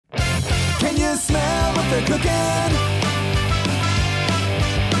they're cooking.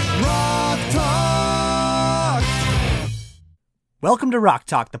 Rock Talk! Welcome to Rock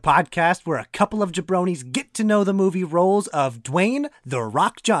Talk, the podcast where a couple of jabronis get to know the movie roles of Dwayne "The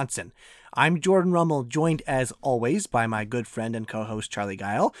Rock" Johnson. I'm Jordan Rummel, joined as always by my good friend and co-host Charlie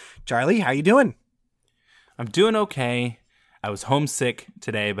Guile. Charlie, how you doing? I'm doing okay. I was homesick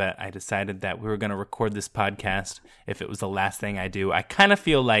today, but I decided that we were going to record this podcast if it was the last thing I do. I kind of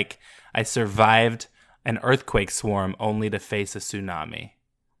feel like I survived an earthquake swarm only to face a tsunami.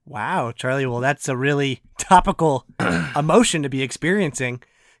 Wow, Charlie, well, that's a really topical emotion to be experiencing,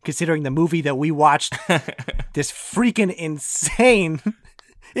 considering the movie that we watched, this freaking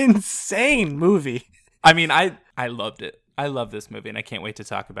insane movie. I mean, I loved it. I love this movie, and I can't wait to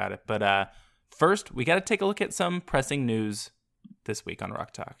talk about it. But first, we got to take a look at some pressing news this week on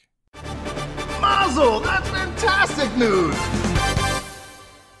Rock Talk. Mazel! That's fantastic news!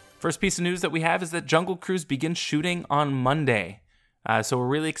 First piece of news that we have is that Jungle Cruise begins shooting on Monday. So we're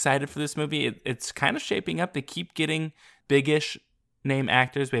really excited for this movie. It's kind of shaping up to keep getting big-ish name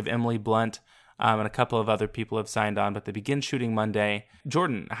actors. We have Emily Blunt and a couple of other people have signed on, but they begin shooting Monday.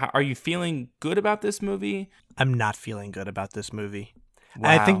 Jordan, are you feeling good about this movie? I'm not feeling good about this movie.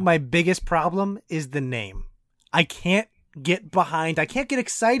 Wow. I think my biggest problem is the name. I can't get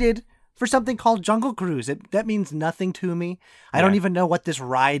excited for something called Jungle Cruise. That means nothing to me. I don't even know what this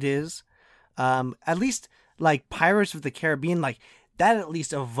ride is. At least like Pirates of the Caribbean, like that at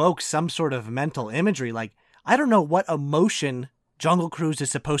least evokes some sort of mental imagery. Like, I don't know what emotion Jungle Cruise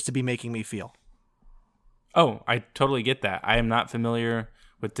is supposed to be making me feel. Oh, I totally get that. I am not familiar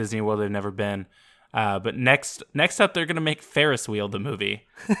with Disney World. I've never been. But next up, they're going to make Ferris Wheel the movie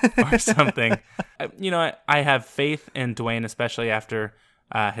or something. I have faith in Dwayne, especially after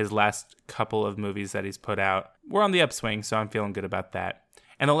his last couple of movies that he's put out. We're on the upswing, so I'm feeling good about that.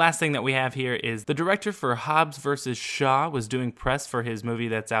 And the last thing that we have here is the director for Hobbs vs. Shaw was doing press for his movie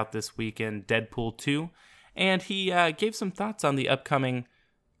that's out this weekend, Deadpool 2. And he gave some thoughts on the upcoming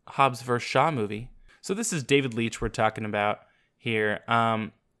Hobbs vs. Shaw movie. So this is David Leitch we're talking about here.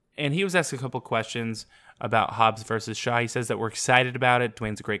 And he was asked a couple questions about Hobbs versus Shaw. He says that we're excited about it.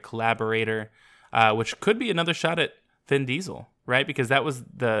 Dwayne's a great collaborator, which could be another shot at Vin Diesel, right? Because that was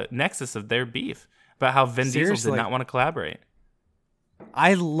the nexus of their beef about how Vin Diesel did not want to collaborate.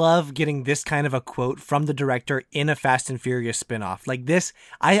 I love getting this kind of a quote from the director in a Fast and Furious spinoff. Like this,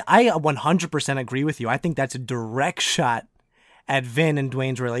 I 100% agree with you. I think that's a direct shot at Vin and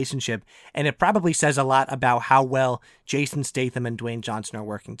Dwayne's relationship, and it probably says a lot about how well Jason Statham and Dwayne Johnson are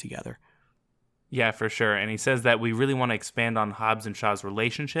working together. Yeah, for sure. And he says that we really want to expand on Hobbs and Shaw's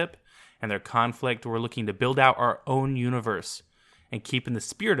relationship and their conflict. We're looking to build out our own universe and keep in the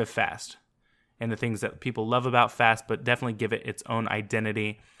spirit of Fast and the things that people love about Fast, but definitely give it its own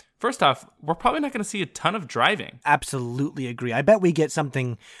identity. First off, we're probably not going to see a ton of driving. Absolutely agree. I bet we get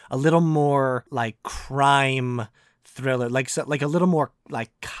something a little more like crime thriller, like a little more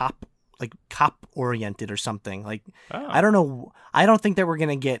like cop oriented or something. Like, I don't know. I don't think that we're going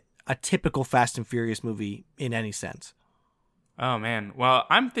to get a typical Fast and Furious movie in any sense. Oh man. Well,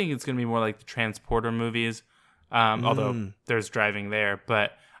 I'm thinking it's going to be more like the Transporter movies. Although there's driving there,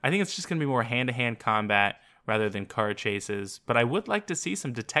 but I think it's just going to be more hand-to-hand combat rather than car chases. But I would like to see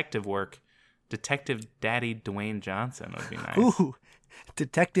some detective work. Detective Daddy Dwayne Johnson would be nice. Ooh,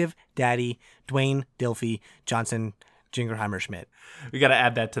 Detective Daddy Dwayne Dilfy Johnson Jingerheimer Schmidt. We got to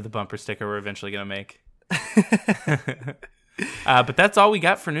add that to the bumper sticker we're eventually going to make. But that's all we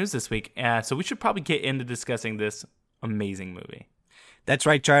got for news this week. So we should probably get into discussing this amazing movie. That's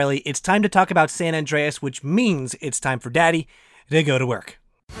right, Charlie. It's time to talk about San Andreas, which means it's time for Daddy to go to work.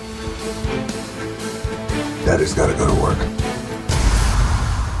 Daddy's gotta go to work.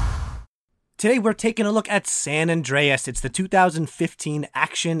 Today we're taking a look at San Andreas. It's the 2015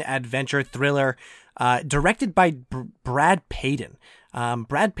 action-adventure thriller directed by Brad Payton.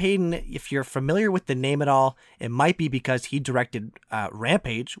 Brad Payton, if you're familiar with the name at all, it might be because he directed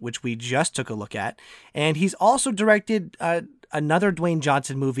Rampage, which we just took a look at. And he's also directed another Dwayne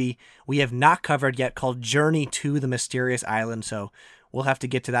Johnson movie we have not covered yet called Journey to the Mysterious Island. So we'll have to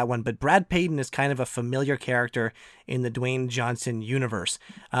get to that one. But Brad Payton is kind of a familiar character in the Dwayne Johnson universe.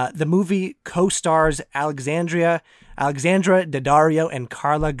 The movie co-stars Alexandra Daddario and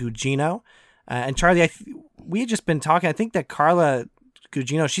Carla Gugino. And Charlie, we had just been talking. I think that Carla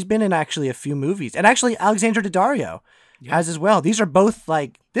Gugino, she's been in actually a few movies. And actually Alexandra Daddario has as well. These are both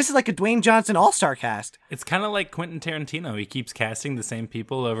this is like a Dwayne Johnson all-star cast. It's kind of like Quentin Tarantino. He keeps casting the same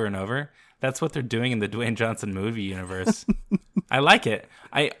people over and over. That's what they're doing in the Dwayne Johnson movie universe. I like it.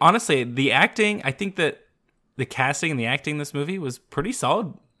 Honestly, the acting, I think that the casting and the acting in this movie was pretty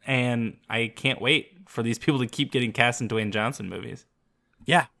solid and I can't wait for these people to keep getting cast in Dwayne Johnson movies.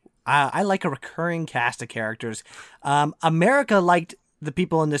 Yeah, I like a recurring cast of characters. America liked the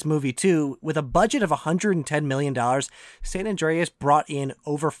people in this movie too. With a budget of $110 million, San Andreas brought in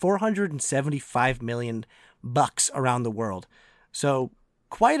over $475 million around the world. So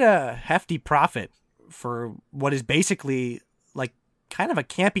quite a hefty profit for what is basically like kind of a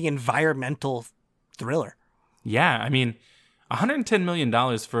campy environmental thriller. Yeah, I mean, $110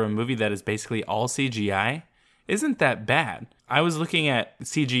 million for a movie that is basically all CGI isn't that bad. I was looking at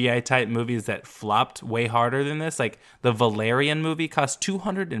CGI type movies that flopped way harder than this. Like the Valerian movie cost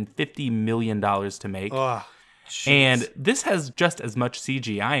 $250 million to make. Oh, and this has just as much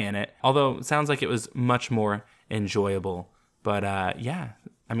CGI in it, although it sounds like it was much more enjoyable. But yeah,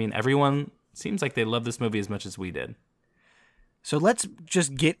 I mean, everyone seems like they love this movie as much as we did. So let's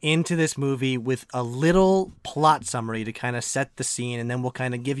just get into this movie with a little plot summary to kind of set the scene, and then we'll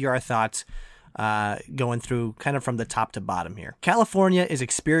kind of give you our thoughts going through kind of from the top to bottom here. California is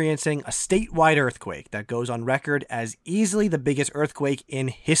experiencing a statewide earthquake that goes on record as easily the biggest earthquake in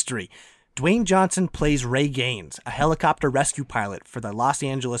history. Dwayne Johnson plays Ray Gaines, a helicopter rescue pilot for the Los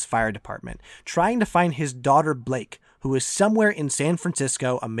Angeles Fire Department, trying to find his daughter Blake, who is somewhere in San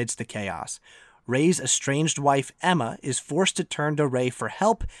Francisco amidst the chaos. Ray's estranged wife, Emma, is forced to turn to Ray for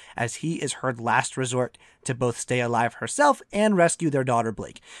help as he is her last resort to both stay alive herself and rescue their daughter,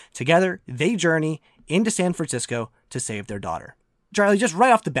 Blake. Together, they journey into San Francisco to save their daughter. Charlie, just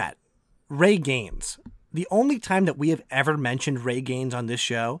right off the bat, Ray Gaines. The only time that we have ever mentioned Ray Gaines on this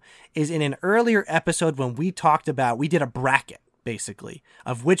show is in an earlier episode when we did a bracket, basically,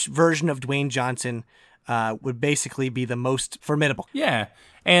 of which version of Dwayne Johnson would basically be the most formidable. Yeah,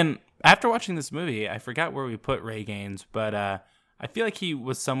 and after watching this movie, I forgot where we put Ray Gaines, but I feel like he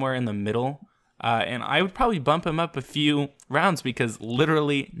was somewhere in the middle, and I would probably bump him up a few rounds because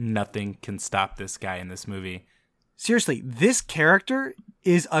literally nothing can stop this guy in this movie. Seriously, this character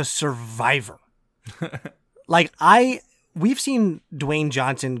is a survivor. We've seen Dwayne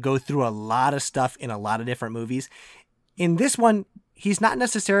Johnson go through a lot of stuff in a lot of different movies. In this one, he's not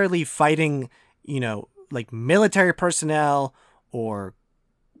necessarily fighting, like military personnel or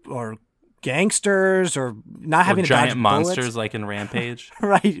gangsters or not having giant to dodge monsters bullets. like in Rampage.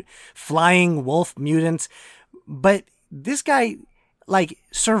 Right. Flying wolf mutants. But this guy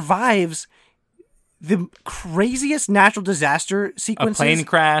survives the craziest natural disaster sequences. A plane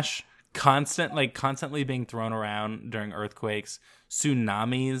crash, constantly being thrown around during earthquakes,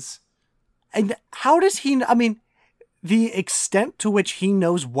 tsunamis. And how does he, the extent to which he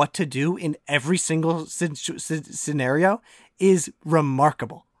knows what to do in every single scenario is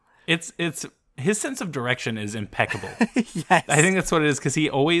remarkable. It's his sense of direction is impeccable. Yes. I think that's what it is, because he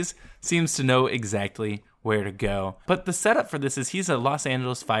always seems to know exactly where to go. But the setup for this is he's a Los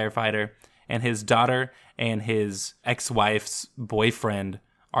Angeles firefighter, and his daughter and his ex-wife's boyfriend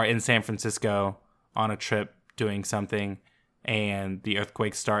are in San Francisco on a trip doing something, and the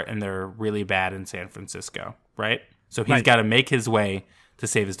earthquakes start, and they're really bad in San Francisco, right? So he's got to make his way to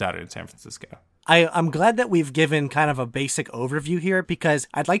save his daughter in San Francisco. I'm glad that we've given kind of a basic overview here, because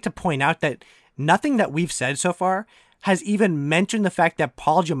I'd like to point out that nothing that we've said so far has even mentioned the fact that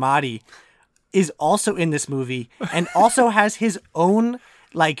Paul Giamatti is also in this movie and also has his own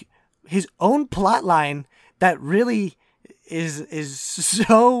plot line that really is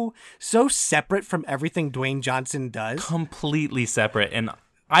so separate from everything Dwayne Johnson does. Completely separate. And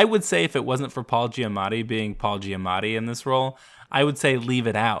I would say if it wasn't for Paul Giamatti being Paul Giamatti in this role, I would say leave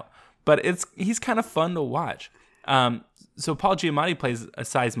it out. But he's kind of fun to watch. So Paul Giamatti plays a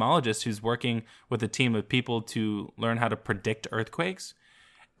seismologist who's working with a team of people to learn how to predict earthquakes.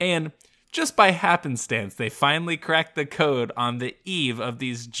 And just by happenstance, they finally cracked the code on the eve of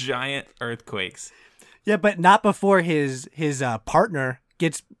these giant earthquakes. Yeah, but not before his partner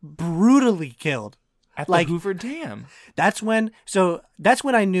gets brutally killed. At the Hoover Dam. That's when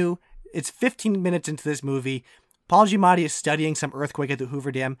I knew it's 15 minutes into this movie. Paul Giamatti is studying some earthquake at the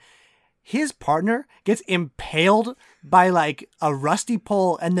Hoover Dam. His partner gets impaled by a rusty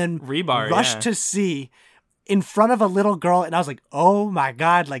pole and then rushed to sea in front of a little girl. And I was like, oh my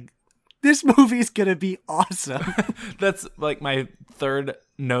God, this movie's going to be awesome. That's my third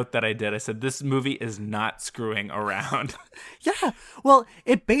note that I did. I said, this movie is not screwing around. Yeah. Well,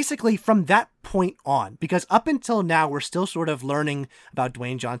 it basically from that point on, because up until now, we're still sort of learning about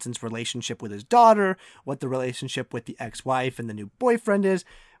Dwayne Johnson's relationship with his daughter, what the relationship with the ex-wife and the new boyfriend is.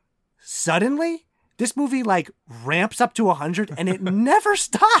 Suddenly, this movie ramps up to 100 and it never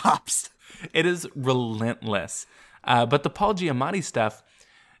stops. It is relentless. But the Paul Giamatti stuff,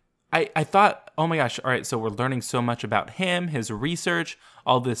 I thought, oh my gosh, all right, so we're learning so much about him, his research,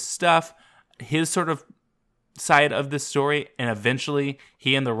 all this stuff, his sort of side of this story, and eventually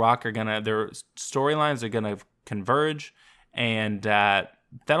he and The Rock their storylines are gonna converge, and that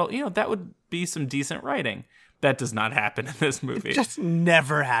would be some decent writing. That does not happen in this movie. It just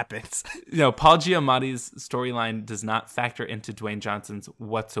never happens. Paul Giamatti's storyline does not factor into Dwayne Johnson's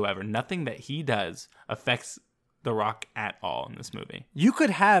whatsoever. Nothing that he does affects The Rock at all in this movie. You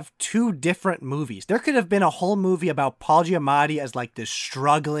could have two different movies. There could have been a whole movie about Paul Giamatti as like this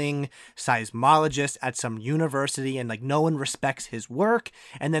struggling seismologist at some university, and like no one respects his work,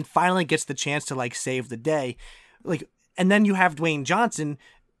 and then finally gets the chance to like save the day. Like, and then you have Dwayne Johnson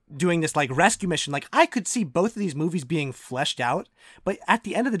doing this like rescue mission. Like, I could see both of these movies being fleshed out, but at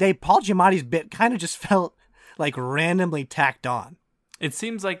the end of the day, Paul Giamatti's bit kind of just felt like randomly tacked on. It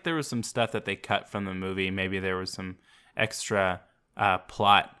seems like there was some stuff that they cut from the movie. Maybe there was some extra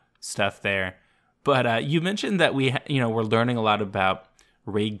plot stuff there. But you mentioned that we're learning a lot about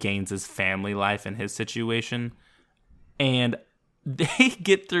Ray Gaines's family life and his situation, and they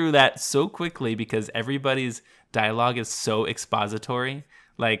get through that so quickly because everybody's dialogue is so expository.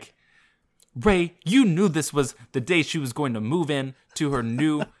 Like, Ray, you knew this was the day she was going to move in to her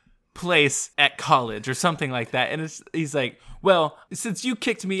new place at college or something like that. And he's like, well, since you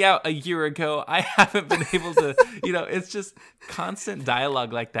kicked me out a year ago, I haven't been able to, it's just constant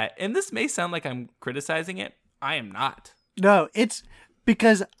dialogue like that. And this may sound like I'm criticizing it. I am not. No, it's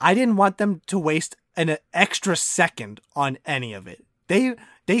because I didn't want them to waste an extra second on any of it.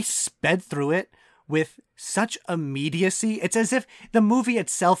 They sped through it with such immediacy. It's as if the movie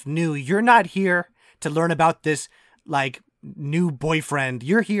itself knew you're not here to learn about this like new boyfriend.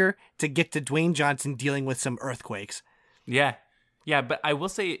 You're here to get to Dwayne Johnson dealing with some earthquakes. Yeah, but I will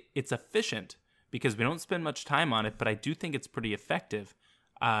say it's efficient because we don't spend much time on it, but I do think it's pretty effective.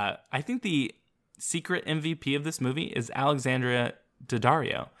 I think the secret MVP of this movie is Alexandria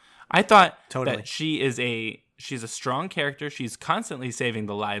Daddario. I thought that she's a strong character. She's constantly saving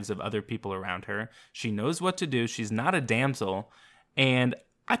the lives of other people around her. She knows what to do. She's not a damsel. And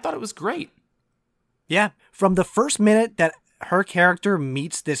I thought it was great. Yeah. From the first minute that her character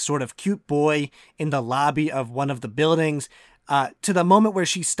meets this sort of cute boy in the lobby of one of the buildings, to the moment where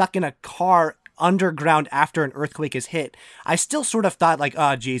she's stuck in a car underground after an earthquake is hit, I still sort of thought like,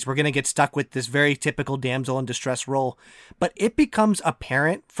 oh, geez, we're going to get stuck with this very typical damsel in distress role. But it becomes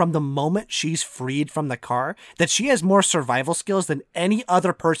apparent from the moment she's freed from the car that she has more survival skills than any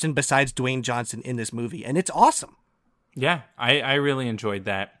other person besides Dwayne Johnson in this movie. And it's awesome. Yeah, I really enjoyed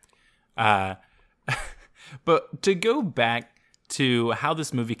that. But to go back to how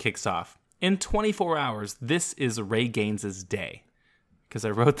this movie kicks off, in 24 hours, this is Ray Gaines's day. Because I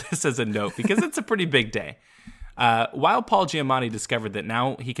wrote this as a note, because it's a pretty big day. While Paul Giamatti discovered that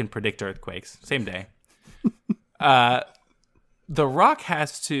now he can predict earthquakes, same day, The Rock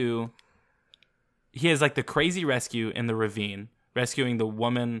he has like the crazy rescue in the ravine, rescuing the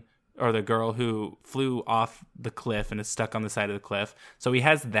woman or the girl who flew off the cliff and is stuck on the side of the cliff. So he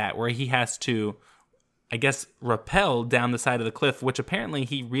has that where he has to, I guess, rappel down the side of the cliff, which apparently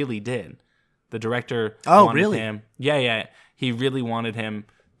he really did. The director wanted him. Yeah. He really wanted him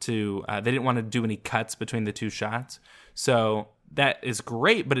to, they didn't want to do any cuts between the two shots. So that is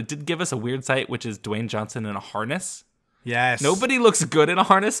great, but it did give us a weird sight, which is Dwayne Johnson in a harness. Yes. Nobody looks good in a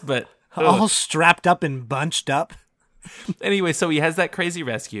harness, but... all strapped up and bunched up. Anyway, so he has that crazy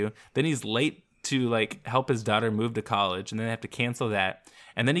rescue. Then he's late to like help his daughter move to college, and then they have to cancel that.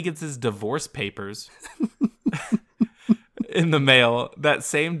 And then he gets his divorce papers in the mail that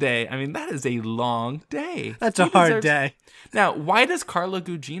same day. I mean, that is a long day. That's a hard day. Now, why does Carla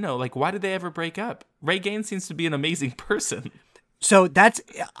Gugino, why did they ever break up? Ray Gaines seems to be an amazing person. So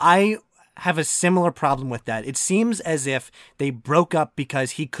I have a similar problem with that. It seems as if they broke up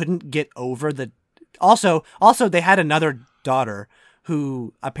because he couldn't get over the... Also, they had another daughter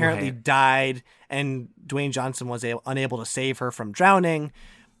who apparently died, and Dwayne Johnson was unable to save her from drowning.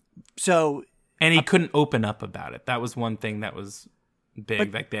 So... And he couldn't open up about it. That was one thing that was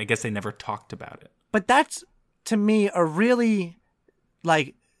big. I guess they never talked about it. But that's, to me, a really,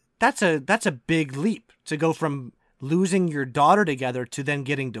 that's a big leap to go from losing your daughter together to then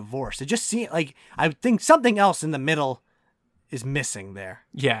getting divorced. It just seems like, I think something else in the middle is missing there.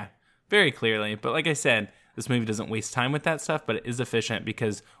 Yeah, very clearly. But like I said, this movie doesn't waste time with that stuff, but it is efficient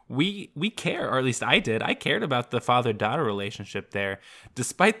because we care, or at least I did. I cared about the father-daughter relationship there,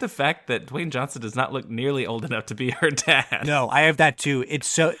 despite the fact that Dwayne Johnson does not look nearly old enough to be her dad. No, I have that too.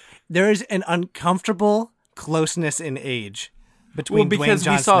 There is an uncomfortable closeness in age between Dwayne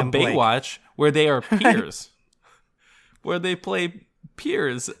Johnson and Blake. Baywatch, where they are peers, where they play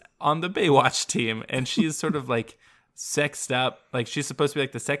peers on the Baywatch team, and she's sort of like sexed up. Like she's supposed to be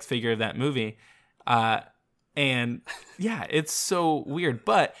like the sex figure of that movie. And yeah, it's so weird.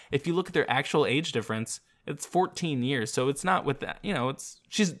 But if you look at their actual age difference, it's 14 years. So it's not with that,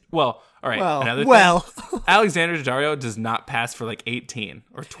 all right. Another thing, Alexander Daddario does not pass for like 18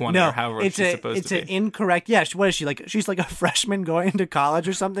 or 20 or however she's supposed to be. It's an incorrect. Yeah. What is she like? She's like a freshman going to college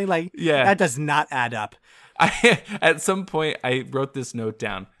or something. Like, yeah, that does not add up. At some point, I wrote this note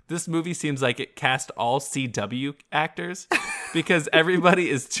down. This movie seems like it cast all CW actors because everybody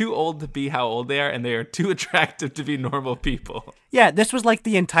is too old to be how old they are, and they are too attractive to be normal people. Yeah, this was like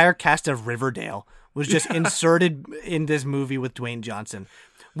the entire cast of Riverdale was just inserted in this movie with Dwayne Johnson.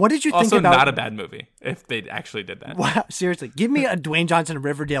 What did you think about... Also not a bad movie, if they actually did that. Wow, seriously. Give me a Dwayne Johnson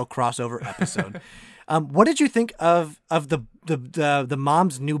Riverdale crossover episode. What did you think of the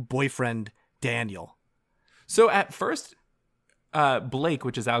mom's new boyfriend, Daniel? So at first... Blake,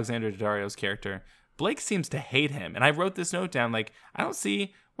 which is Alexander Daddario's character, Blake seems to hate him. And I wrote this note down, like, I don't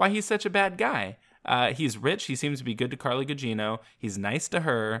see why he's such a bad guy. He's rich. He seems to be good to Carly Gugino. He's nice to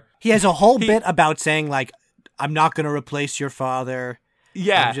her. He has a whole bit about saying, like, I'm not going to replace your father.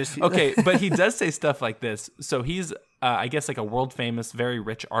 Yeah. Okay. But he does say stuff like this. So he's, I guess, like a world famous, very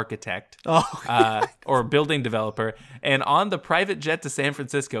rich architect or building developer. And on the private jet to San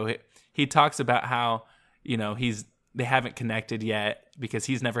Francisco, he talks about how, they haven't connected yet because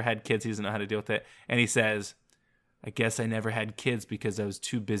he's never had kids. He doesn't know how to deal with it. And he says, I guess I never had kids because I was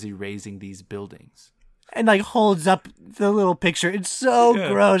too busy raising these buildings. And like holds up the little picture. It's so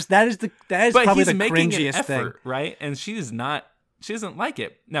gross. That is probably the cringiest thing. Right? And she doesn't like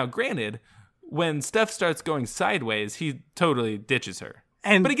it. Now, granted, when stuff starts going sideways, he totally ditches her.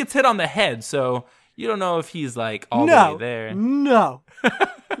 But he gets hit on the head, so you don't know if he's like all the way there. No.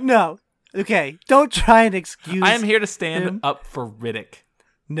 Okay, don't try and excuse. I am here to stand up for Riddick.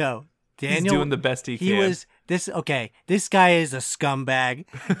 No, Daniel. He's doing the best he can. This guy is a scumbag.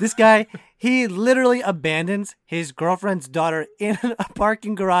 This guy, he literally abandons his girlfriend's daughter in a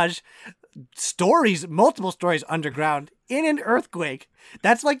parking garage, multiple stories underground, in an earthquake.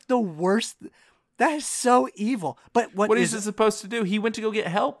 That's like the worst. That is so evil. But what is he supposed to do? He went to go get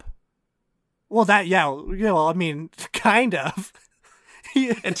help. Well, I mean, kind of.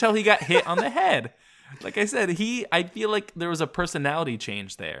 Until he got hit on the head. Like I said, I feel like there was a personality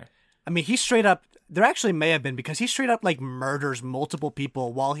change there. I mean, he straight up, there actually may have been, because he straight up like murders multiple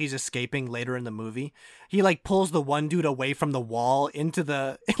people while he's escaping later in the movie. He like pulls the one dude away from the wall into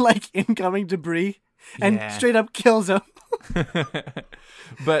the like incoming debris and straight up kills him.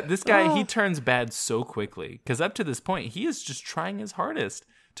 But this guy, he turns bad so quickly because up to this point, he is just trying his hardest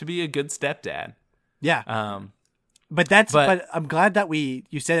to be a good stepdad. Yeah. But I'm glad that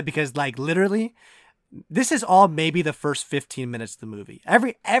you said it because like literally this is all maybe the first 15 minutes of the movie.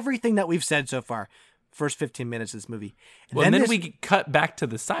 Everything that we've said so far, first 15 minutes of this movie. And then we cut back to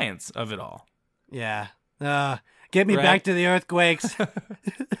the science of it all. Yeah. Get me back to the earthquakes.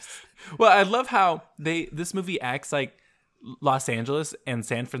 Well, I love how this movie acts like Los Angeles and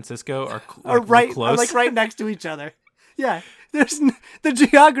San Francisco are close. Are like right next to each other. Yeah. There's the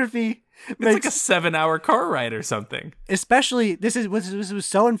geography. It's like a 7-hour car ride or something. Especially, this was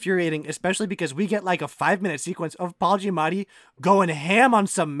so infuriating, especially because we get like a 5-minute sequence of Paul Giamatti going ham on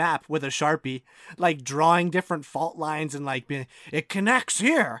some map with a Sharpie, like drawing different fault lines and like it connects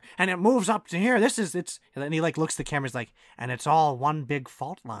here and it moves up to here. And then he like looks at the cameras like, and it's all one big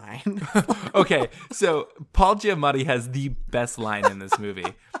fault line. Okay, so Paul Giamatti has the best line in this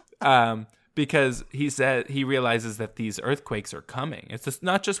movie. Because he realizes that these earthquakes are coming. It's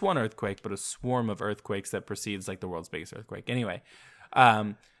not just one earthquake, but a swarm of earthquakes that precedes like the world's biggest earthquake. Anyway,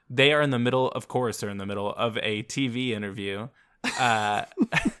 they are in the middle of a TV interview. A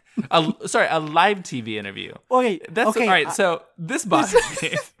live TV interview. Okay, all right. So this bothers me.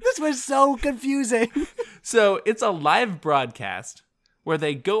 This was so confusing. So it's a live broadcast where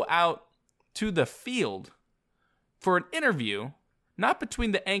they go out to the field for an interview, not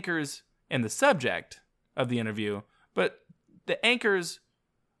between the anchors and the subject of the interview, but the anchors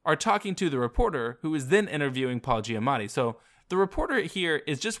are talking to the reporter who is then interviewing Paul Giamatti. So the reporter here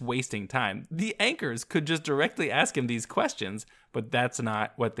is just wasting time. The anchors could just directly ask him these questions, but that's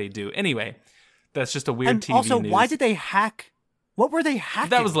not what they do. Anyway, that's just a weird TV news. Also, why did they hack? What were they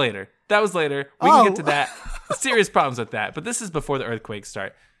hacking? That was later. We can get to that. Serious problems with that. But this is before the earthquakes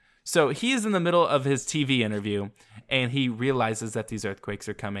start. So he is in the middle of his TV interview, and he realizes that these earthquakes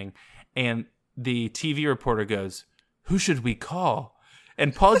are coming. And the TV reporter goes, "Who should we call?"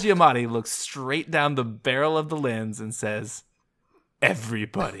 And Paul Giamatti looks straight down the barrel of the lens and says,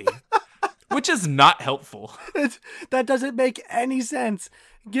 "Everybody." Which is not helpful. That doesn't make any sense.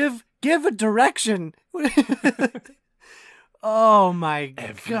 Give a direction. Oh my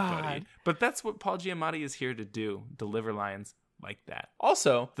Everybody. God. But that's what Paul Giamatti is here to do, deliver lines like that.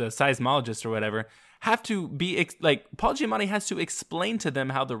 Also, the seismologist or whatever have to be Paul Giamatti has to explain to them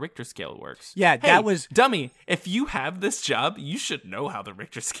how the Richter scale works. Yeah, hey, that was dummy. If you have this job, you should know how the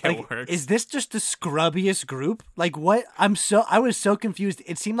Richter scale works. Is this just the scrubbiest group? Like what? I was so confused.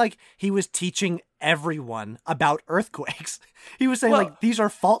 It seemed like he was teaching everyone about earthquakes. He was saying these are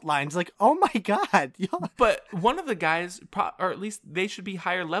fault lines. Like, oh my God. But one of the guys, or at least they should be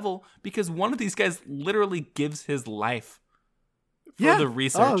higher level, because one of these guys literally gives his life for the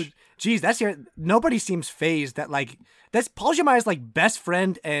research. Oh, geez, nobody seems phased that that's Paul Giamatti's best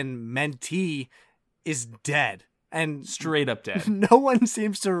friend and mentee is dead. And straight up dead. No one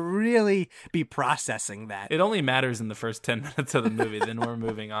seems to really be processing that. It only matters in the first 10 minutes of the movie, then we're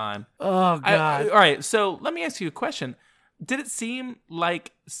moving on. Oh, God. All right, so let me ask you a question. Did it seem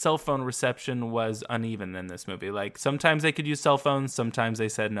like cell phone reception was uneven in this movie? Like, sometimes they could use cell phones, sometimes they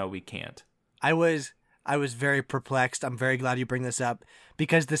said, no, we can't. I was very perplexed. I'm very glad you bring this up,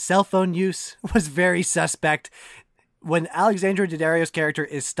 because the cell phone use was very suspect. When Alexandra Daddario's character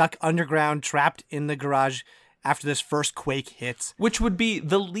is stuck underground, trapped in the garage after this first quake hits. Which would be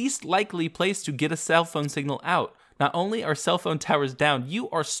the least likely place to get a cell phone signal out. Not only are cell phone towers down, you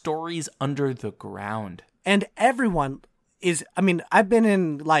are stories under the ground. And everyone is, I've been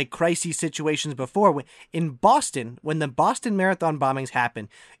in crisis situations before. In Boston, when the Boston Marathon bombings happen,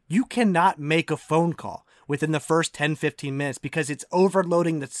 you cannot make a phone call within the first 10, 15 minutes because it's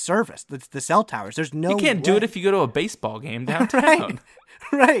overloading the service, the cell towers. There's no You can't do it if you go to a baseball game downtown.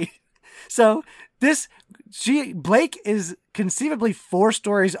 Right. So Blake is conceivably 4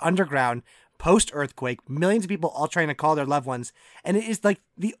 stories underground post-earthquake, millions of people all trying to call their loved ones, and it is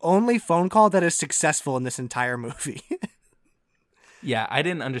the only phone call that is successful in this entire movie. Yeah, I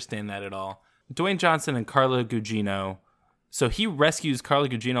didn't understand that at all. Dwayne Johnson and Carla Gugino, so he rescues Carla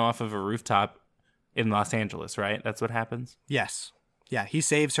Gugino off of a rooftop in Los Angeles, right? That's what happens? Yes. Yeah, he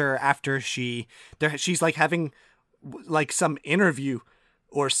saves her after she's having some interview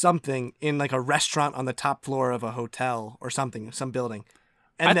or something in a restaurant on the top floor of a hotel or something, some building.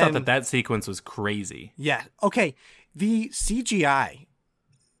 And I thought that sequence was crazy. Yeah. Okay. The CGI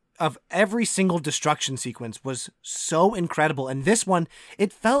of every single destruction sequence was so incredible. And this one,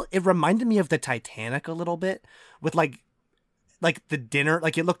 it reminded me of the Titanic a little bit with the dinner,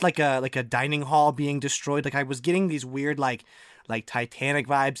 it looked like a dining hall being destroyed. I was getting these weird Titanic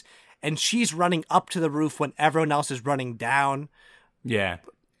vibes, and she's running up to the roof when everyone else is running down. Yeah.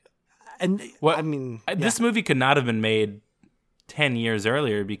 And this movie could not have been made 10 years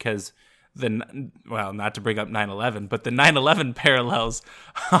earlier because not to bring up 9/11, but the 9/11 parallels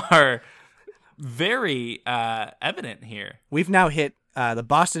are very evident here. We've now hit the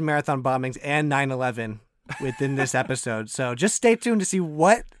Boston Marathon bombings and 9/11 within this episode. So just stay tuned to see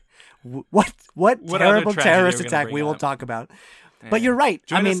what terrible terrorist attack we will talk about. Damn. But you're right.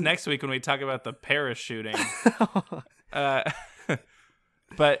 Join us next week when we talk about the Paris shooting.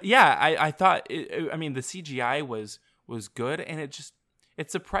 But yeah, I thought, the CGI was good, and it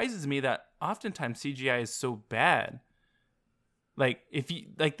surprises me that oftentimes CGI is so bad.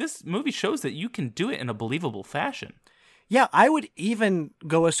 This movie shows that you can do it in a believable fashion. Yeah, I would even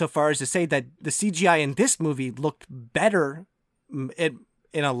go so far as to say that the CGI in this movie looked better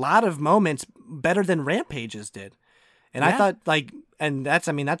in a lot of moments, better than Rampage's did. And I thought and that's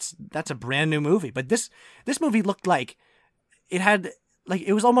a brand new movie, but this movie looked like it had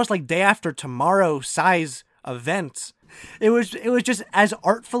it was almost like Day After Tomorrow size events. It was just as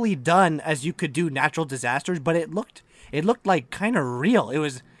artfully done as you could do natural disasters, but it looked like kind of real. It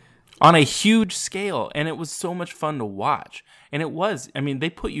was on a huge scale, and it was so much fun to watch. And it was, they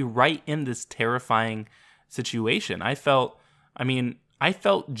put you right in this terrifying situation. I felt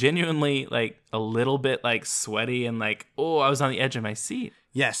genuinely a little bit sweaty and I was on the edge of my seat.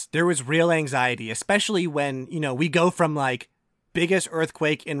 Yes, there was real anxiety, especially when, we go from biggest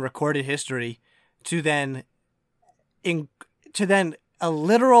earthquake in recorded history to then a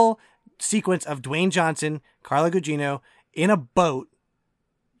literal sequence of Dwayne Johnson, Carla Gugino in a boat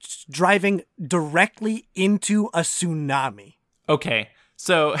driving directly into a tsunami. Okay,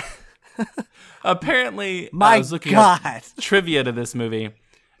 so apparently I was looking at trivia to this movie.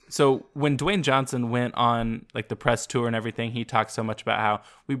 So when Dwayne Johnson went on the press tour and everything, he talked so much about how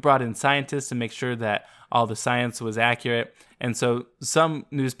we brought in scientists to make sure that all the science was accurate. And so some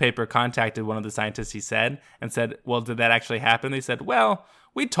newspaper contacted one of the scientists, he said, and said, well, did that actually happen? They said, well,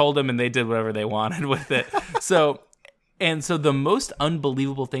 we told them and they did whatever they wanted with it. So the most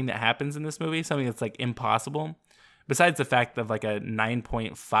unbelievable thing that happens in this movie, something that's impossible, besides the fact of like a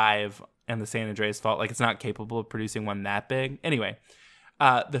 9.5 and the San Andreas fault, like it's not capable of producing one that big. Anyway,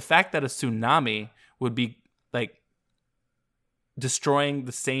 the fact that a tsunami would be like destroying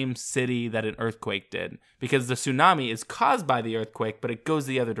the same city that an earthquake did, because the tsunami is caused by the earthquake, but it goes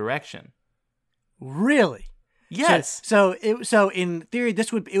the other direction. Really? Yes. So in theory,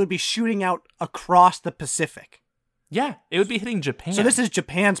 it would be shooting out across the Pacific. Yeah, it would be hitting Japan. So this is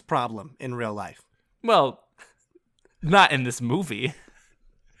Japan's problem in real life. Well, not in this movie.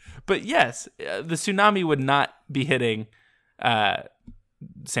 But yes, the tsunami would not be hitting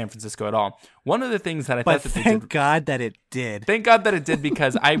San Francisco at all. One of the things that I thought that they did... Thank God that it did. Thank God that it did,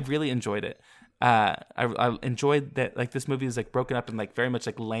 because I really enjoyed it. I enjoyed that, like, this movie is like broken up in like very much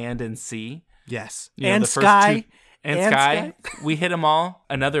like land and sea. Yes. You know, and the first sky. And sky. We hit them all.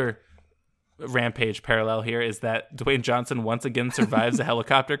 Another Rampage parallel here is that Dwayne Johnson once again survives a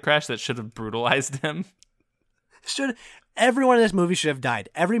helicopter crash that should have brutalized him. Everyone in this movie should have died.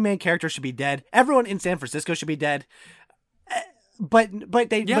 Every main character should be dead. Everyone in San Francisco should be dead. But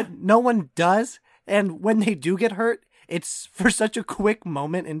no one does. And when they do get hurt, it's for such a quick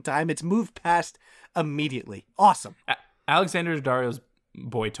moment in time. It's moved past immediately. Awesome. Alexander Daddario's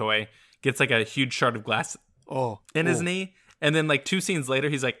boy toy gets like a huge shard of glass in his knee. And then like 2 scenes later,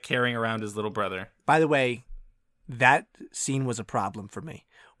 he's like carrying around his little brother. By the way, that scene was a problem for me.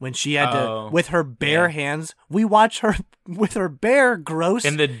 When she had to, with her bare hands, we watch her with her bare, gross,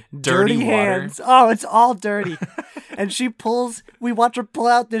 in the dirty water. Hands. Oh, it's all dirty. And we watch her pull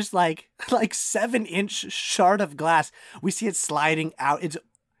out this like 7-inch shard of glass. We see it sliding out.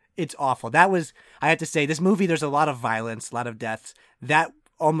 It's awful. I had to say, this movie, there's a lot of violence, a lot of deaths. That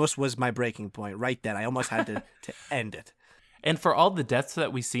almost was my breaking point right then. I almost had to end it. And for all the deaths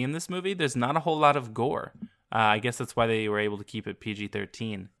that we see in this movie, there's not a whole lot of gore. I guess that's why they were able to keep it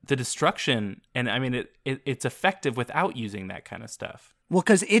PG-13. The destruction, and I mean, it's effective without using that kind of stuff. Well,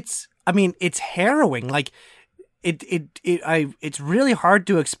 because it's harrowing. Like, it's really hard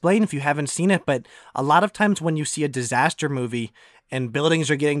to explain if you haven't seen it, but a lot of times when you see a disaster movie and buildings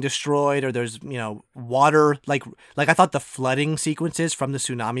are getting destroyed, or there's, water, like I thought the flooding sequences from the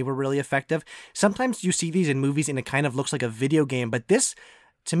tsunami were really effective. Sometimes you see these in movies and it kind of looks like a video game, but this,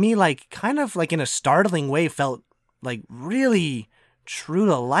 to me, like kind of like in a startling way, felt like really true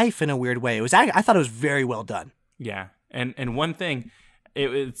to life in a weird way. I thought it was very well done. Yeah, and one thing,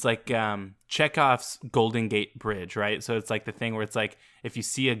 it's like Chekhov's Golden Gate Bridge, right? So it's like the thing where it's like if you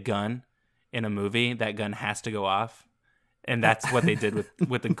see a gun in a movie, that gun has to go off, and that's what they did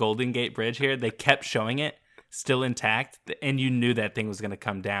with the Golden Gate Bridge here. They kept showing it still intact, and you knew that thing was going to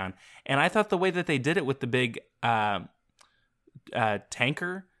come down. And I thought the way that they did it with the big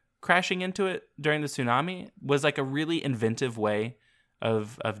tanker crashing into it during the tsunami was like a really inventive way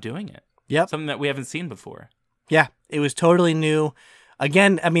of doing it. Yep. Something that we haven't seen before. Yeah, it was totally new.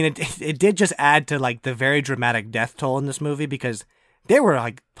 Again, I mean, it did just add to like the very dramatic death toll in this movie, because there were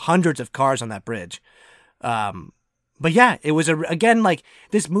like hundreds of cars on that bridge. But yeah, it was again, like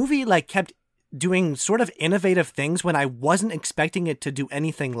this movie like kept doing sort of innovative things when I wasn't expecting it to do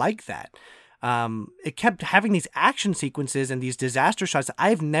anything like that. It kept having these action sequences and these disaster shots that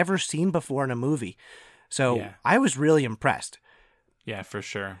I've never seen before in a movie. So yeah. I was really impressed. Yeah, for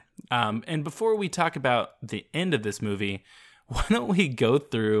sure. And before we talk about the end of this movie, why don't we go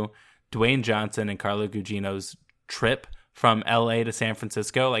through Dwayne Johnson and Carla Gugino's trip from LA to San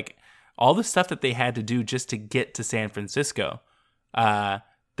Francisco? Like all the stuff that they had to do just to get to San Francisco.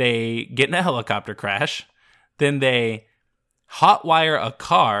 They get in a helicopter crash. Then they hotwire a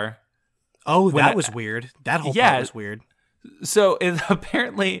car. Oh, that was weird. That whole part was weird. So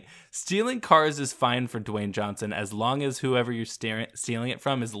apparently stealing cars is fine for Dwayne Johnson as long as whoever you're stealing it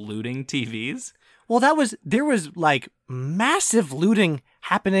from is looting TVs. Well, there was like massive looting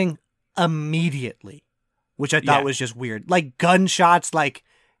happening immediately, which I thought was just weird. Like gunshots, like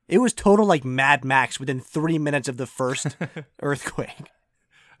it was total like Mad Max within 3 minutes of the first earthquake.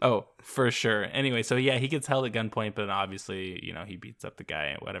 Oh, for sure. Anyway, so yeah, he gets held at gunpoint, but obviously, he beats up the guy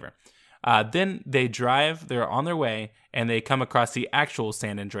and whatever. Then they drive, they're on their way, and they come across the actual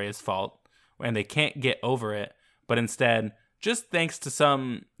San Andreas fault, and they can't get over it, but instead, just thanks to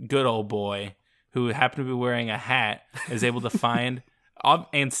some good old boy who happened to be wearing a hat, is able to find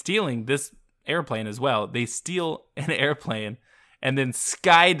and stealing this airplane as well. They steal an airplane and then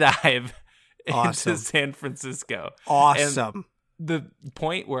skydive into San Francisco. Awesome. And the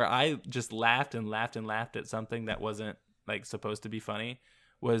point where I just laughed and laughed and laughed at something that wasn't like supposed to be funny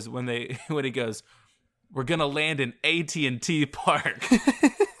was when he goes, "We're gonna land in AT&T Park,"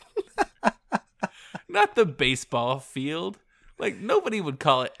 not the baseball field. Like, nobody would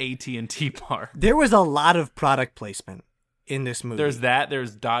call it AT&T Park. There was a lot of product placement in this movie. There's that.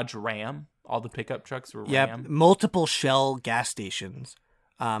 There's Dodge Ram. All the pickup trucks were Ram. Multiple Shell gas stations.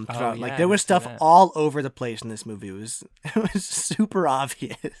 Throughout. Yeah, there was stuff all over the place in this movie. It was super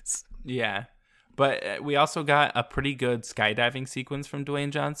obvious. Yeah. But we also got a pretty good skydiving sequence from Dwayne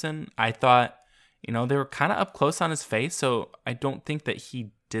Johnson. I thought, they were kind of up close on his face, so I don't think that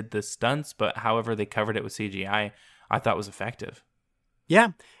he did the stunts, but however they covered it with CGI, I thought was effective.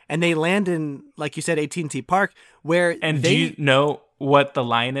 Yeah, and they land in, like you said, AT&T Park, where do you know what the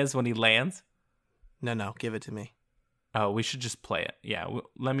line is when he lands? No, give it to me. Oh, we should just play it. Yeah,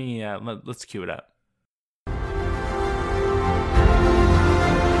 let's cue it up.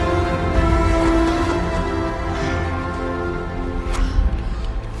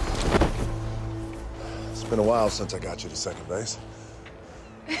 It's been a while since I got you to second base.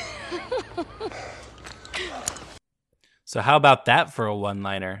 So how about that for a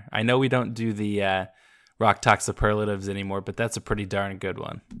one-liner? I know we don't do the Rock Talk superlatives anymore, but that's a pretty darn good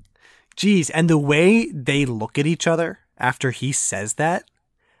one. Geez, and the way they look at each other after he says that,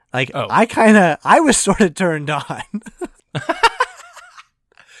 like, oh. I was sort of turned on.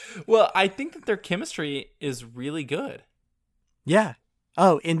 Well, I think that their chemistry is really good. Yeah.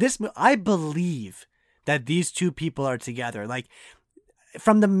 Oh, in this, I believe that these two people are together. Like,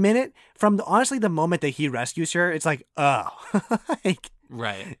 honestly, the moment that he rescues her, it's like, oh, like,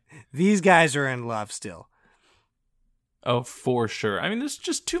 right. These guys are in love still. Oh, for sure. I mean, there's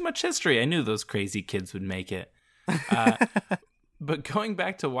just too much history. I knew those crazy kids would make it. But going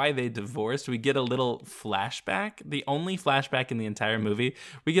back to why they divorced, we get a little flashback. The only flashback in the entire movie.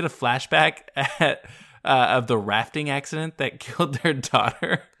 We get a flashback of the rafting accident that killed their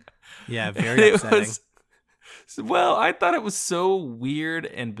daughter. Yeah, very upsetting. Well, I thought it was so weird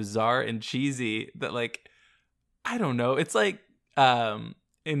and bizarre and cheesy that, like, I don't know. It's like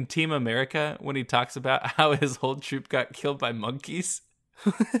in Team America when he talks about how his whole troop got killed by monkeys.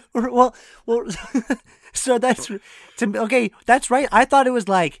 well, so that's okay. That's right. I thought it was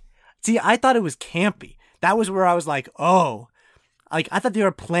campy. That was where I was like, oh, like I thought they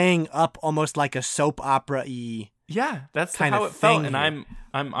were playing up almost like a soap opera-y. Yeah, that's kind how of it felt, thing and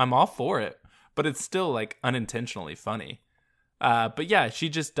I'm all for it. But it's still like unintentionally funny. But yeah, she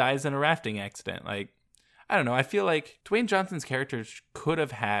just dies in a rafting accident. Like, I don't know. I feel like Dwayne Johnson's character could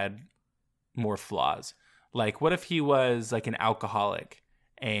have had more flaws. Like, what if he was like an alcoholic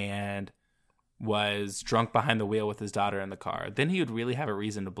and was drunk behind the wheel with his daughter in the car? Then he would really have a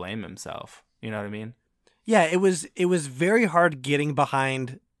reason to blame himself. You know what I mean? Yeah, it was very hard getting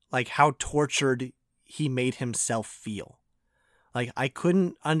behind like how tortured he made himself feel. Like, I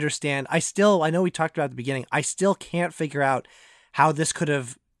couldn't understand. I know we talked about it at the beginning. I still can't figure out how this could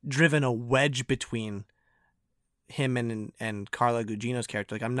have driven a wedge between him and Carla Gugino's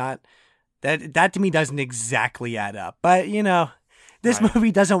character. Like, I'm not, that to me doesn't exactly add up. But, this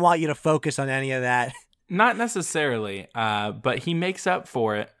movie doesn't want you to focus on any of that. Not necessarily, but he makes up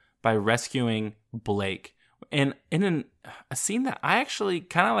for it by rescuing Blake. And in a scene that I actually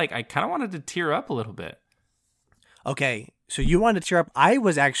kind of wanted to tear up a little bit. Okay, so you wanted to tear up. I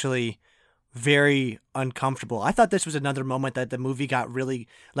was actually very uncomfortable. I thought this was another moment that the movie got really,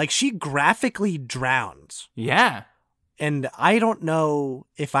 like, she graphically drowns. Yeah. And I don't know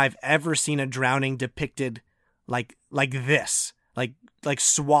if I've ever seen a drowning depicted like this. Like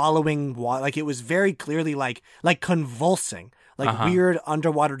swallowing water. Like, it was very clearly like convulsing. Like weird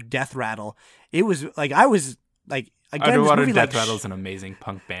underwater death rattle. It was like, I was like, again, Underwater this movie, Death Rattle is an amazing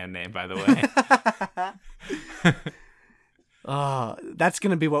punk band name, by the way. That's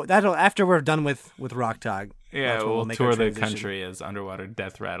gonna be that'll after we're done with Rock Talk. Yeah, we'll tour the country as Underwater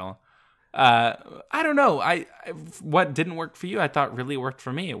Death Rattle. I don't know. What didn't work for you, I thought really worked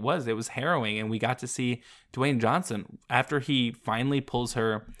for me. It was harrowing, and we got to see Dwayne Johnson after he finally pulls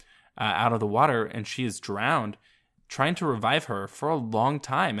her out of the water and she is drowned, trying to revive her for a long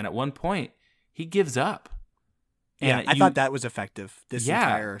time, and at one point he gives up. And I thought that was effective. This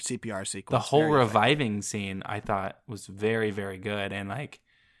entire CPR sequence. The whole reviving scene I thought was very, very good. And like,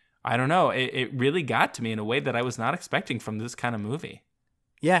 I don't know, it really got to me in a way that I was not expecting from this kind of movie.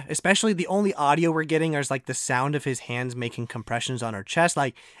 Yeah, especially the only audio we're getting is like the sound of his hands making compressions on her chest.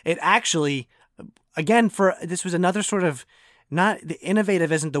 Like, it actually, again, this was another sort of, not the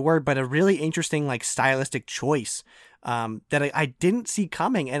innovative isn't the word, but a really interesting like stylistic choice that I didn't see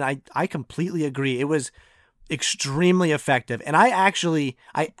coming. And I completely agree. It was extremely effective. And I actually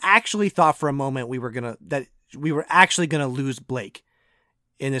thought for a moment we were actually gonna lose Blake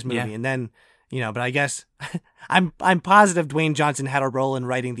in this movie. Yeah. And then, but I guess I'm positive Dwayne Johnson had a role in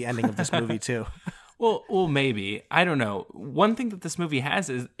writing the ending of this movie too. Well, maybe. I don't know. One thing that this movie has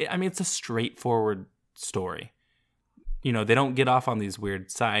is, I mean, it's a straightforward story. You know, they don't get off on these weird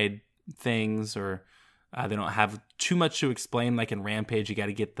side things, or they don't have too much to explain. Like in Rampage, you got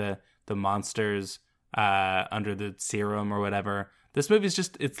to get the monsters under the serum or whatever. This movie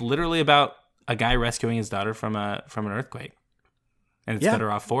is it's literally about a guy rescuing his daughter from an earthquake, and it's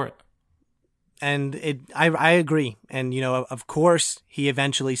better off for it. And I agree. And, you know, of course, he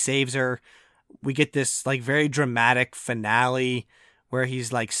eventually saves her. We get this like very dramatic finale where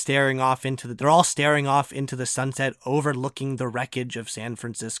he's like they're all staring off into the sunset, overlooking the wreckage of San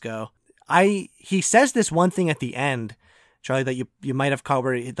Francisco. He says this one thing at the end, Charlie, that you might have caught,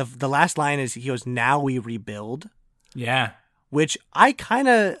 where the last line is, he goes, "Now we rebuild." Yeah. Which I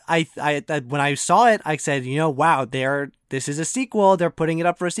when I saw it, I said, you know, wow, this is a sequel. They're putting it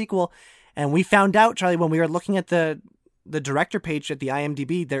up for a sequel. And we found out, Charlie, when we were looking at the director page at the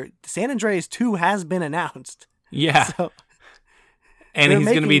IMDb, San Andreas 2 has been announced. Yeah. So, and he's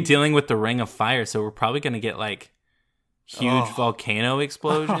going to be dealing with the Ring of Fire, so we're probably going to get like huge volcano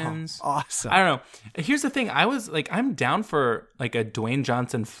explosions. Awesome. I don't know. Here's the thing. I'm down for like a Dwayne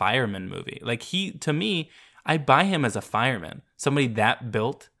Johnson fireman movie. Like to me, I buy him as a fireman. Somebody that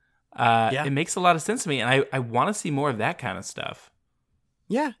built. It makes a lot of sense to me, and I want to see more of that kind of stuff.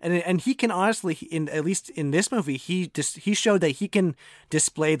 Yeah, and he can honestly, at least in this movie, he showed that he can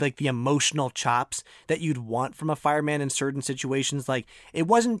display like the emotional chops that you'd want from a fireman in certain situations. Like, it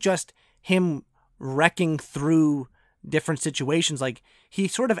wasn't just him wrecking through different situations. Like, he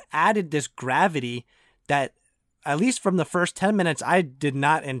sort of added this gravity that, at least from the first 10 minutes, I did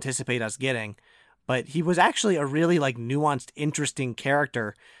not anticipate us getting. But he was actually a really like nuanced, interesting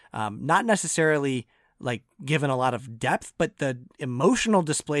character. Not necessarily like given a lot of depth, but the emotional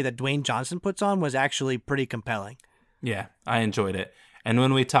display that Dwayne Johnson puts on was actually pretty compelling. Yeah, I enjoyed it. And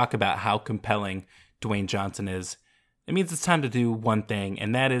when we talk about how compelling Dwayne Johnson is, it means it's time to do one thing,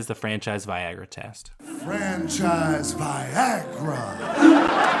 and that is the franchise Viagra test. Franchise Viagra.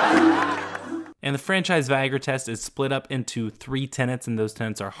 And the franchise Viagra test is split up into 3 tenets, and those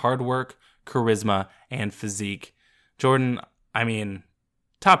tenets are hard work, charisma, and physique. Jordan, I mean,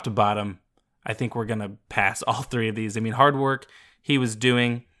 top to bottom, I think we're going to pass all 3 of these. I mean, hard work, he was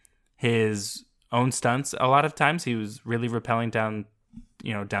doing his own stunts a lot of times. He was really rappelling down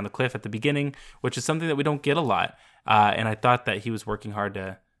the cliff at the beginning, which is something that we don't get a lot. And I thought that he was working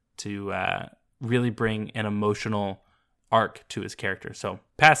hard to really bring an emotional arc to his character. So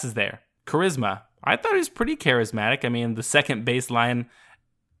passes there. Charisma, I thought he was pretty charismatic. I mean, the second baseline,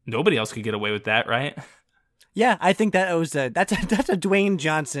 nobody else could get away with that, right? Yeah, I think that's a Dwayne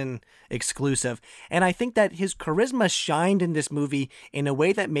Johnson exclusive. And I think that his charisma shined in this movie in a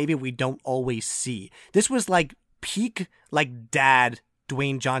way that maybe we don't always see. This was like peak, like dad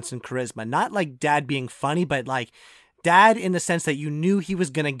Dwayne Johnson charisma. Not like dad being funny, but like dad in the sense that you knew he was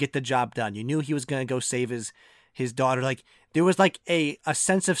going to get the job done. You knew he was going to go save his daughter. Like, there was like a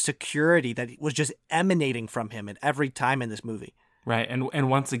sense of security that was just emanating from him at every time in this movie. Right. And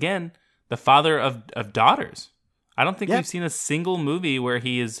once again, the father of daughters. I don't think we've seen a single movie where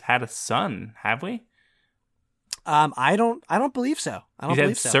he has had a son, have we? I don't believe so. He's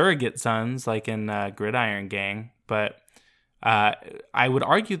had surrogate sons, like in Gridiron Gang, but I would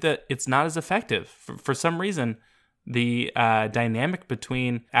argue that it's not as effective. For some reason, the dynamic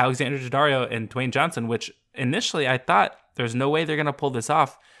between Alexander Daddario and Dwayne Johnson, which initially I thought there's no way they're going to pull this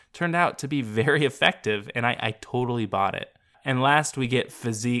off, turned out to be very effective, and I totally bought it. And last, we get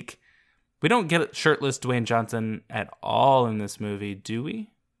physique. We don't get shirtless Dwayne Johnson at all in this movie, do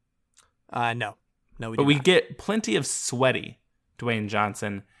we? No, we do But we not. get plenty of sweaty Dwayne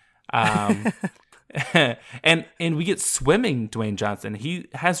Johnson. And we get swimming Dwayne Johnson. He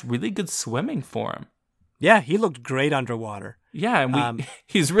has really good swimming for him. Yeah, he looked great underwater. Yeah, and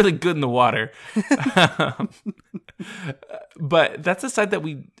he's really good in the water. But that's a side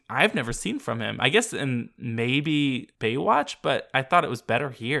that I've never seen from him. I guess in maybe Baywatch, but I thought it was better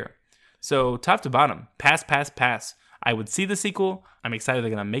here. So top to bottom, pass. I would see the sequel. I'm excited they're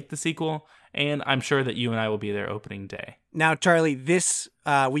going to make the sequel, and I'm sure that you and I will be there opening day. Now, Charlie, this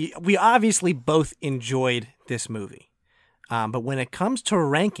we obviously both enjoyed this movie, but when it comes to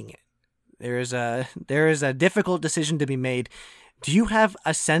ranking it, there is a difficult decision to be made. Do you have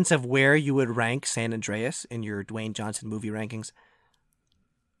a sense of where you would rank San Andreas in your Dwayne Johnson movie rankings?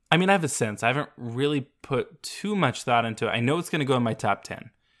 I mean, I have a sense. I haven't really put too much thought into it. I know it's going to go in my top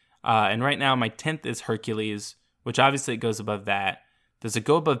 10. And right now, my 10th is Hercules, which obviously goes above that. Does it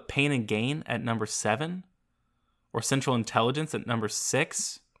go above Pain and Gain at number 7? Or Central Intelligence at number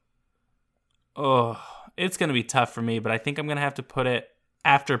 6? Oh, it's going to be tough for me, but I think I'm going to have to put it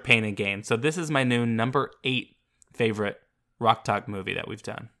after Pain and Gain. So this is my new number 8 favorite Rock Talk movie that we've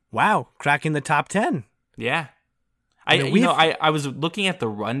done. Wow, cracking the top 10. Yeah. I was looking at the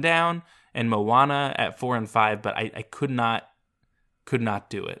rundown and Moana at 4 and 5, but I could not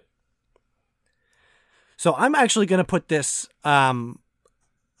do it. So I'm actually going to put this a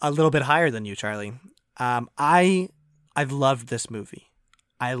little bit higher than you, Charlie. I've loved this movie.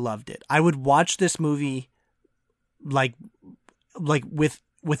 I loved it. I would watch this movie like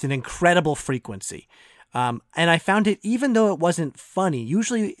with an incredible frequency. And I found it, even though it wasn't funny,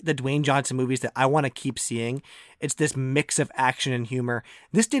 usually the Dwayne Johnson movies that I want to keep seeing, it's this mix of action and humor.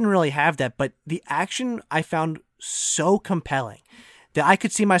 This didn't really have that, but the action I found so compelling that I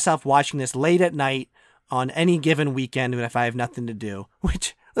could see myself watching this late at night on any given weekend if I have nothing to do,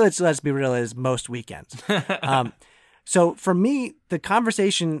 which, let's be real, is most weekends. So for me, the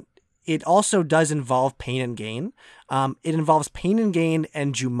conversation, it also does involve Pain and Gain. It involves Pain and Gain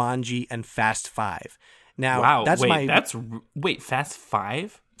and Jumanji and Fast 5. Now, wow, that's Fast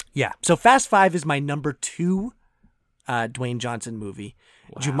 5? Yeah. So Fast 5 is my number 2 Dwayne Johnson movie.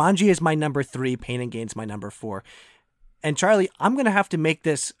 Wow. Jumanji is my number 3. Pain and Gain is my number 4. And Charlie, I'm going to have to make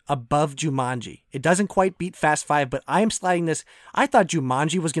this above Jumanji. It doesn't quite beat Fast 5, but I am sliding this. I thought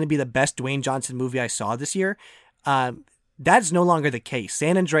Jumanji was going to be the best Dwayne Johnson movie I saw this year. That's no longer the case.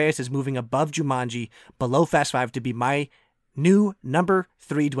 San Andreas is moving above Jumanji, below Fast 5 to be my new number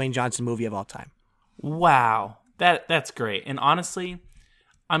 3 Dwayne Johnson movie of all time. Wow. That's great. And honestly,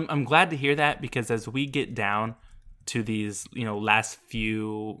 I'm glad to hear that, because as we get down to these, last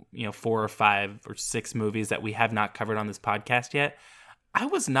few, 4 or 5 or 6 movies that we have not covered on this podcast yet, I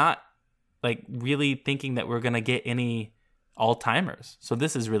was not really thinking that we're going to get any all-timers. So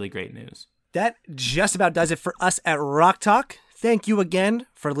this is really great news. That just about does it for us at Rock Talk. Thank you again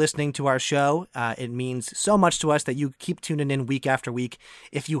for listening to our show. It means so much to us that you keep tuning in week after week.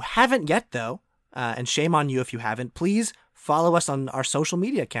 If you haven't yet, though, and shame on you if you haven't, please follow us on our social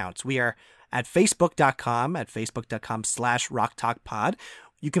media accounts. We are at facebook.com/RockTalkPod.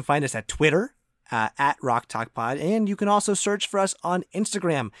 You can find us at Twitter, at RockTalkPod, and you can also search for us on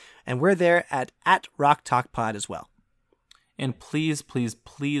Instagram, and we're there at RockTalkPod as well. And please, please,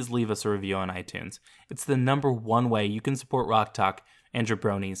 please leave us a review on iTunes. It's the number 1 way you can support Rock Talk and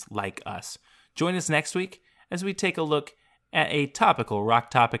jabronis like us. Join us next week as we take a look at a topical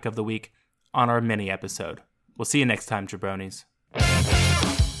rock topic of the week on our mini episode. We'll see you next time, jabronis.